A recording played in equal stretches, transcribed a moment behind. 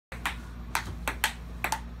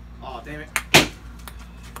Oh, damn it.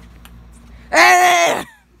 Hey!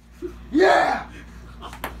 Yeah!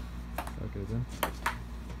 Okay then.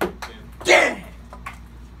 Yeah!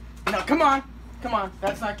 No, come on. Come on.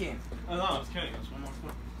 That's not game. Oh, no, I was kidding. That's one more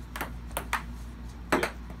foot.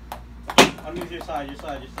 Yeah. Underneath your side, your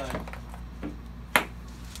side, your side.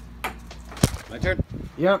 My turn.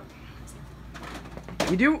 Yep.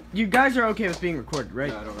 You guys are okay with being recorded, right?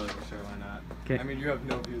 No, I don't really sure why not. Okay. I mean, you have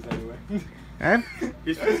no views anyway.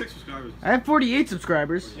 He's 56 subscribers. I have 48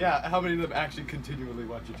 subscribers. Yeah, how many of them actually continually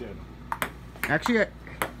watch your channel? Actually,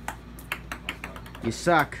 you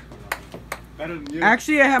suck. Better than you.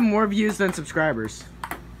 Actually, I have more views than subscribers.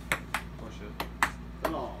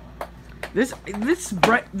 Oh. This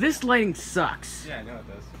lighting sucks. Yeah, I know it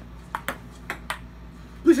does.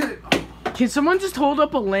 Please hit it. Oh. Can someone just hold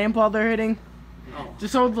up a lamp while they're hitting? Oh.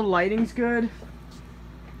 Just so the lighting's good.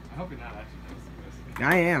 I hope you're not actually posting this.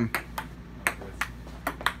 I am.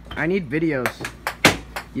 I need videos.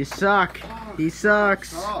 You suck. He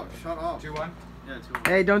sucks. Shut up, shut up. 2-1? Yeah, 2-1.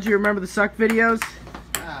 Hey, don't you remember the suck videos?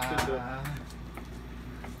 Ah.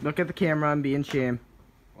 Look at the camera and be in shame.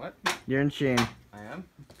 What? You're in shame. I am?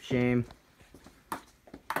 Shame.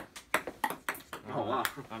 Oh, wow.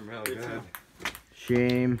 I'm really good.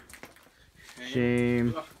 Shame.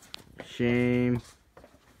 Shame. Shame.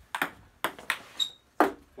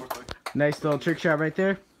 Nice little trick shot right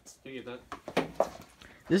there. Can you get that?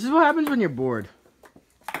 This is what happens when you're bored.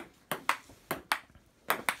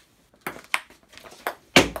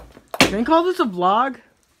 Can I call this a vlog?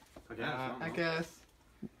 I guess.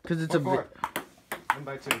 Because it's a... 4-4. Win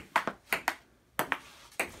by 2.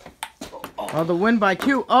 Oh, the win by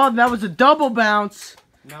 2. Oh, that was a double bounce.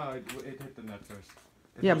 No, it hit the net first.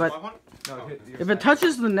 Yeah, but No, it hit your if side. it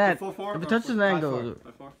touches the net, 4-4 if it or touches the net, 5-4? goes.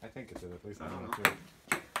 5-4? I think it did at least. I don't know too.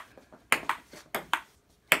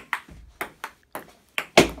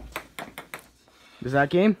 Is that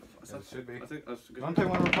game? It should be. I think that's good. Want to play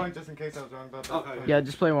one more point just in case I was wrong about that? Okay. Yeah,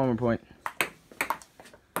 just play one more point.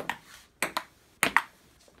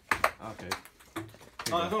 Okay.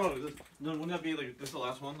 Oh, no. Wouldn't that be like this is the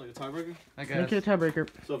last one, like a tiebreaker? I guess. Okay, tiebreaker.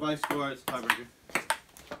 So if I score, it's a tiebreaker.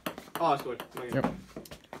 Oh, I scored. Yep.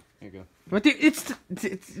 Here you go. What the, it's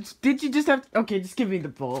did you just have okay, just give me the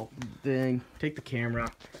ball thing. Take the camera.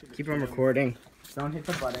 Keep on recording. Don't hit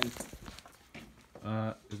the button.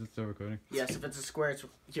 Is it still recording? Yes, if it's a square, it's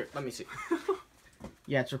here, let me see.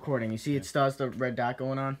 Yeah, it's recording. You see it still has the red dot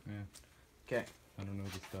going on? Yeah. Okay. I don't know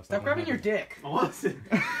this stuff. Stop grabbing your dick. Oh,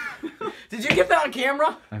 Did you get that on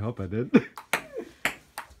camera? I hope I did. boom!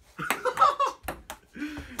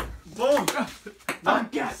 Oh,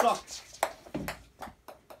 God. Sucked.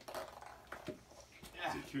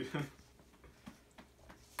 Yeah.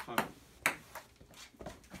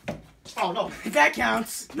 Oh no! That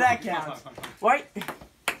counts. That counts. Wait.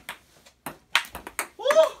 Woo!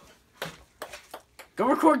 Go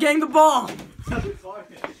record getting the ball. What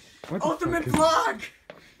the Ultimate fuck is-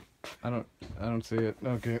 vlog. I don't see it.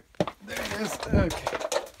 Okay. There it is. Okay.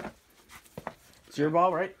 It's your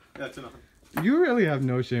ball, right? Yeah, 2-0. You really have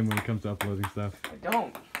no shame when it comes to uploading stuff. I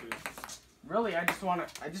don't. Really, I just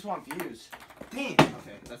want views. Damn.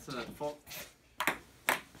 Okay, that's a default.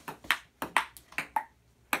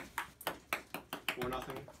 4-0.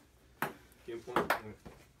 Game point.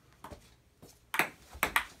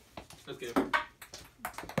 Let's get it.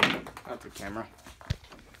 That's the camera.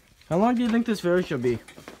 How long do you think this video should be?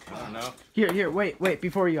 I don't know. Here, wait,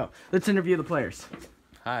 before you go. Let's interview the players.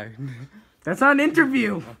 Hi. That's not an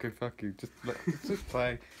interview. Okay, fuck you. Just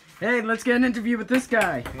play. Hey, let's get an interview with this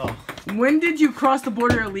guy. No. When did you cross the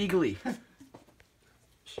border illegally?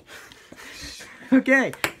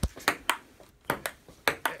 Okay.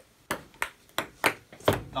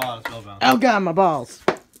 Oh, it's well bound. Oh God, my balls.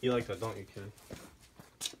 You like that, don't you, kid?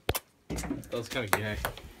 That was kind of gay.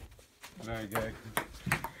 Very good.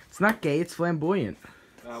 It's not gay, it's flamboyant.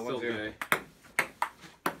 Still gay.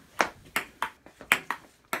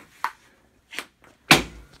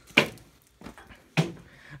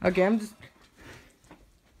 Okay, I'm just...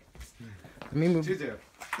 Let me move. 2-0.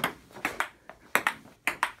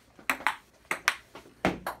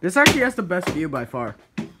 This actually has the best view by far.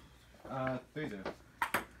 3-0.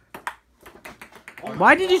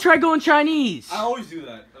 Why did you try going Chinese? I always do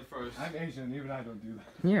that at first. I'm Asian, even I don't do that.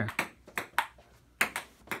 Yeah.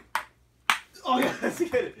 Oh yeah, let's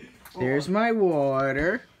get it. There's my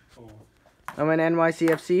water. Oh. I'm an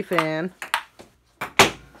NYCFC fan.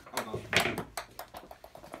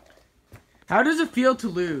 How does it feel to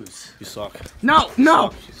lose? You suck. No,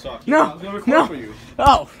 no, You suck. No, I'm gonna record no. for you.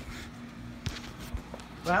 oh.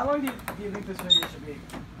 Well, how long do you think this video should be?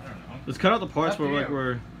 Let's cut out the parts Up to where like you.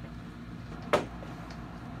 we're.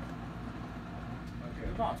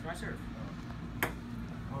 the ball. It's my serve.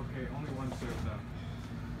 Okay, only one serve though.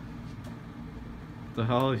 The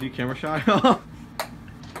hell is you camera shy? Okay,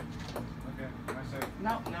 my serve.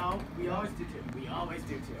 No. We always do two. We always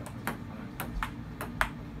do two.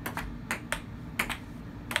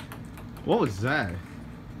 What was that?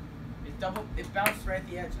 It bounced right at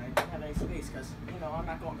the edge, and I didn't have any space because I'm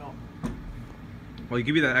not gonna go. Well, you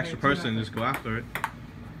give me that extra Okay, person and 2-0. just go after it.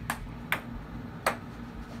 Oh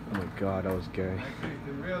my god, that was gay. Actually,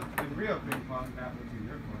 in real ping pong, that would be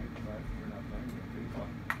your point, but we're not playing ping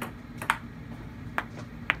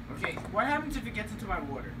pong. Okay, what happens if it gets into my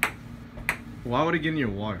water? Why would it get in your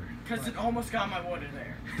water? Because it almost got my water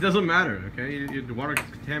there. It doesn't matter, okay? Your water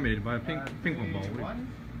gets contaminated by a ping pong ball. 3-1?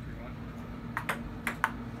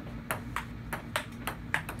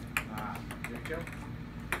 Good kill.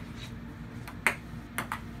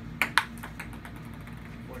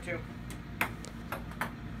 4-2.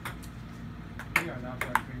 We are not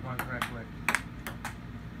playing ping pong correctly.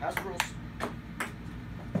 That's the rules.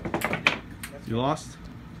 You lost?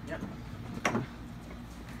 Yep.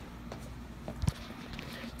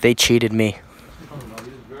 They cheated me. Oh no, this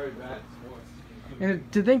is very bad sports.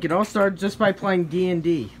 And to think, it all started just by playing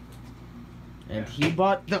D&D. And he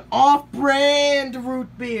bought the off-brand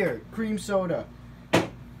root beer, cream soda. It's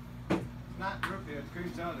not root beer, it's cream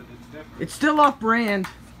soda, it's different. It's still off-brand.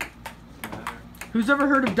 Doesn't matter. Who's ever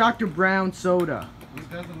heard of Dr. Brown soda? Who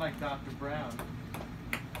doesn't like Dr. Brown?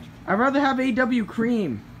 I'd rather have AW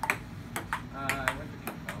cream. I went to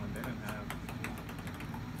King Kong, they didn't have.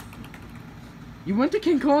 You went to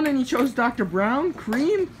King Kong and you chose Dr. Brown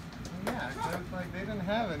cream? Yeah, except like they didn't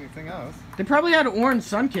have anything else. They probably had orange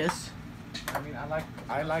Sunkiss. I mean,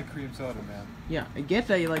 I like cream soda, man. Yeah, I get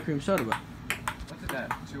that you like cream soda, but What's it at?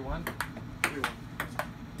 2-1? 3-1.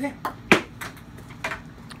 damn.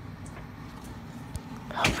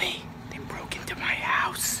 Help me! They broke into my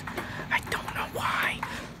house. I don't know why.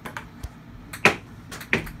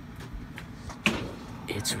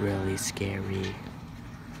 It's really scary.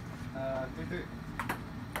 3-3.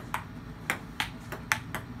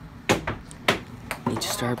 We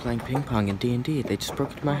just started playing ping pong and D&D. They just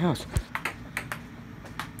broke into my house.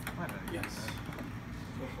 Yes.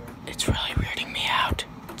 It's really weirding me out.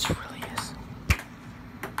 It really is.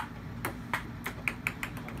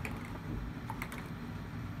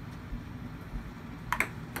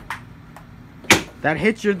 That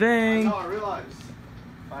hits your thing. I realized.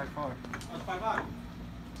 5-4. That's 5-5.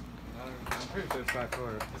 I'm pretty sure it's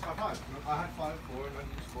 5-4. It's 5-5. I had 5-4 and then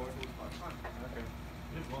you scored. It was 5-5. Okay.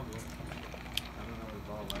 Just one goal. I don't know what the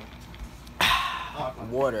ball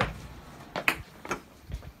went. Water.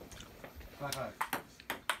 5-5.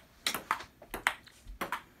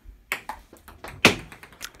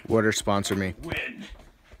 Water sponsor me. Win.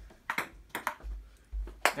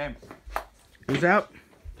 Damn. Who's out?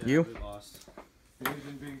 Yeah, You? we lost.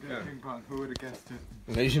 Asian being good at ping pong. Who would have guessed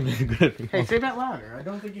it? Asian being good at ping Hey, pong. say that louder. I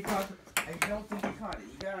don't think you caught it. I don't think you caught it.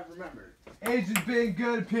 You gotta remember. Asians being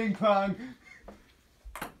good at ping pong.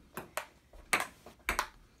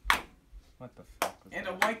 What the fuck? Was And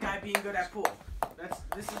that? a white guy being good at pool.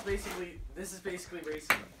 This is basically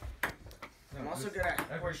racism. I'm also good at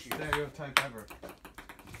every horseshoes. stereotype ever.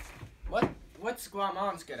 What's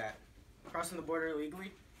Guatemalans good at? Crossing the border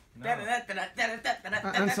illegally? No.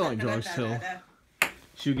 That's only George Hill.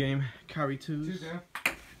 Shoe game. Carry twos. 2-0.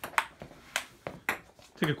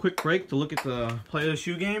 Take a quick break to look at the play of the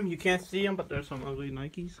shoe game. You can't see them, but there's some ugly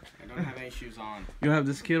Nikes. I don't have any shoes on. You have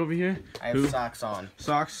this kid over here. I have Who? socks on.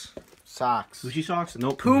 Socks. Socks. Gucci socks?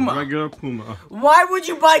 Nope. Puma. Regular Puma. Why would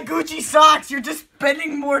you buy Gucci socks? You're just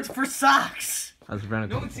spending more for socks. That's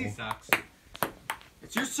brand No one sees socks.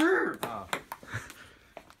 It's your serve. Oh.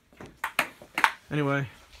 Anyway,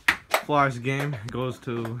 Flyers game goes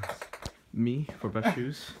to me for best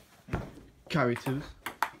shoes. Carry twos.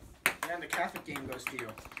 And the Catholic game goes to you.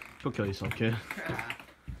 Go kill yourself, kid.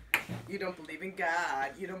 You don't believe in God.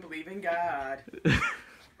 You don't believe in God.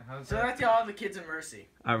 How's So that? that's all the kids in Mercy.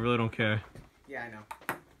 I really don't care. Yeah, I know.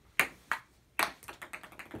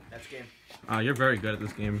 That's game. You're very good at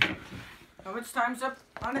this game. How much time's up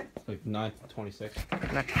on it? Like 9:26.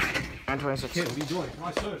 9:26. Kid, what are you doing?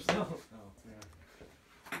 My serve still. Oh,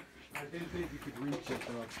 yeah. I didn't think you could reach it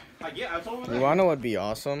though. Yeah, I told him You wanna know what'd be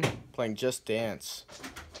awesome? Playing Just Dance.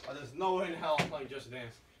 There's no way in hell I'm playing Just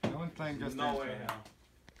Dance. No one's playing just No dance way in right now.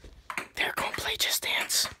 hell. They're gonna play Just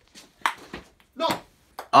Dance. No!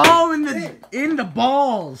 Oh, in the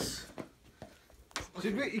balls.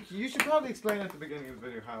 You should probably explain at the beginning of the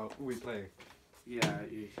video how we play. Yeah,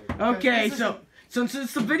 you should. Okay, This so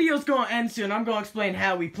since the video's gonna end soon, I'm gonna explain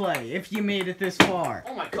how we play. If you made it this far,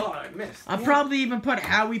 Oh my god, I missed. I'll probably even put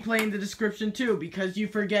how we play in the description too, because you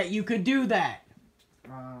forget you could do that.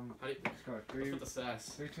 How do you Score 3, put the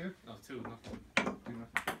sass? 3-2. No, 2. No. 2-0.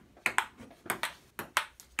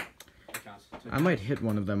 It counts. I might hit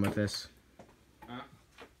one of them with this.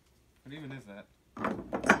 What even is that?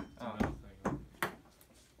 Oh.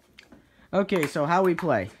 Okay, so how we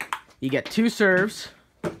play. You get 2 serves.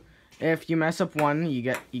 If you mess up one, you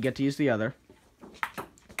get to use the other.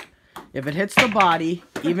 If it hits the body,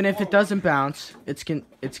 even if it doesn't bounce,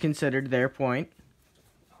 it's considered their point.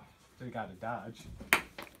 So you gotta dodge.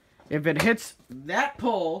 If it hits that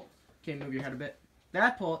pole, okay, move your head a bit.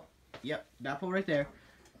 That pole, yep, that pole right there.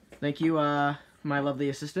 Thank you, my lovely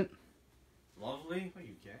assistant. Lovely? Are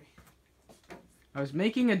you gay? I was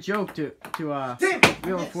making a joke to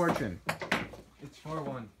Wheel of Fortune. It's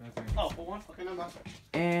 4-1. That's right. Oh, for one? Okay, no, no.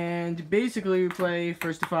 And basically we play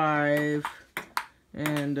first to 5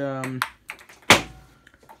 and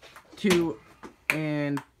 2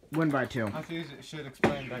 and win by 2. Also, you should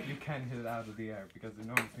explain that you can hit it out of the air because the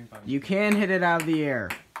normal ping pong. You can hit it out of the air.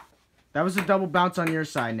 That was a double bounce on your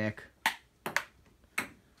side, Nick.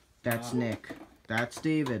 That's Nick. That's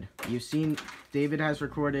David. You've seen David has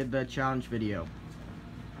recorded the challenge video.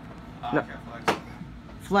 No. Okay,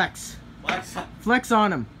 flex. Flex. Flex. Flex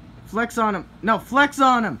on him. Flex on him. No, flex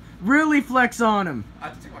on him. Really flex on him. I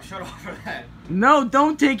have to take my shirt off for that. No,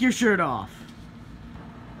 don't take your shirt off.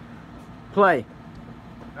 Play.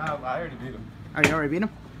 No, I already beat him. Oh, you already beat him?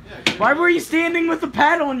 Yeah, Why were you standing with the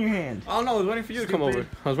paddle in your hand? I don't know, I was waiting for you to come Stupid. over.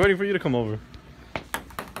 I was waiting for you to come over.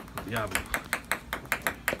 Yeah, bro.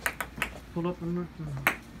 Hold up.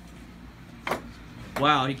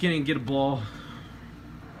 Wow, you can't even get a ball.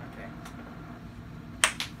 Okay.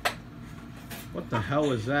 What the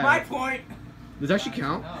hell is that? My point. Does that actually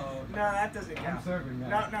count? No, No, that doesn't I'm count. serving now.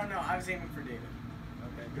 No. I was aiming for David.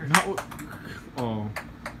 Okay, good. Not what... Oh.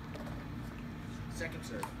 Second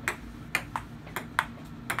serve.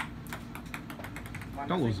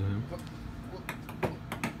 Don't lose to him.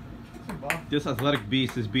 Ball. This athletic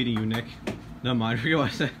beast is beating you, Nick. Never mind, forget what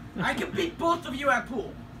I said. I can beat both of you at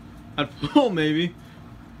pool. At pool, maybe.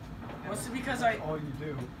 What's it because That's all you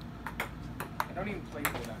do. I don't even play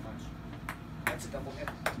pool that much. That's a double hit.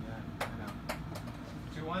 Yeah,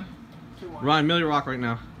 I know. 2-1. 2-1. Ryan, Millie Rock right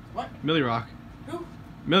now. What? Millie Rock. Who?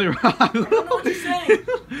 Millie Rock. I don't know what you're saying.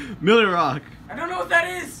 Millie Rock. I don't know what that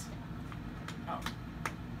is. Oh.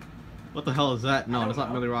 What the hell is that? I No, don't that's not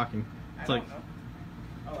know. Millie Rocking. I It's don't like, know.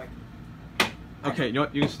 Oh, like. okay, you know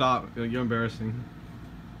what? You can stop. You're embarrassing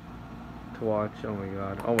to watch. Oh my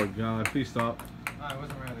god. Oh my god. Please stop. No, I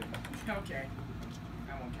wasn't ready. Okay.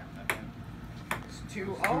 I won't count that then. It's I'm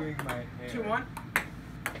 2-0. screwing my hair. 2-1.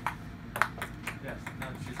 Yes, now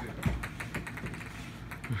she's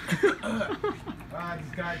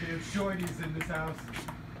these goddamn shorties in this house.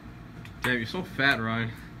 Damn, you're so fat,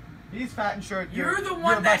 Ryan. He's fat and short. You're the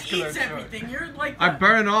one that muscular eats and short. everything. You're like I the-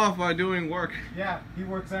 burn off while doing work. Yeah, he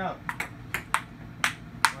works out.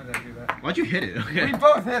 Why did I do that? Why'd you hit it? Okay. We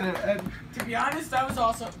both hit it. And To be honest, that was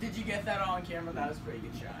also. Did you get that on camera? That was a pretty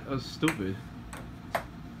good shot. That was stupid.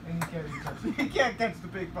 he can't even touch. He can't catch the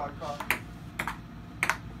big ball.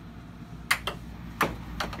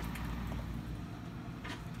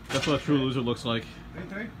 That's what a true loser looks like.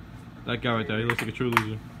 3-3. That guy right there, he looks like a true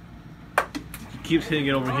loser. He keeps hitting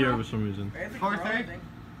it over here for some reason. Fourth thing?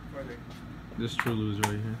 This true loser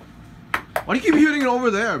right here. Why do you keep hitting it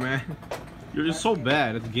over there, man? You're just so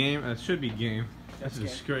bad at the game. It should be game. That's a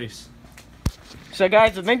disgrace. So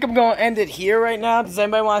guys, I think I'm gonna end it here right now. Does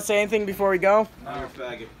anybody want to say anything before we go? You're a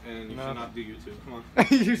faggot, and you should not do YouTube. Come on.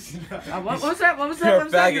 You should not. What was that? What was that? You're What a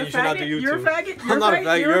was that? faggot, you should not do You're a YouTube. faggot. You're I'm not a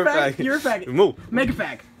faggot, you're a faggot. You're a faggot. Move. Make a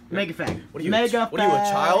fag. Make a fag. What are you, Mega what are you, a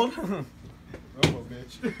fag. child? Robo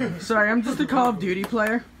bitch. Sorry, I'm just a Call of Duty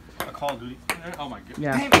player. A Call of Duty? Oh my god.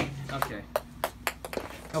 Yeah. Damn it. Okay.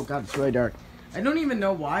 Oh god, it's really dark. I don't even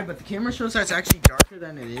know why, but the camera shows that it's actually darker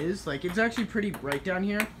than it is. Like, it's actually pretty bright down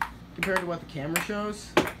here compared to what the camera shows.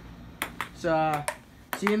 So,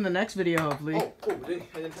 see you in the next video, hopefully. Oh, I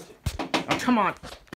didn't touch it. Oh, come on.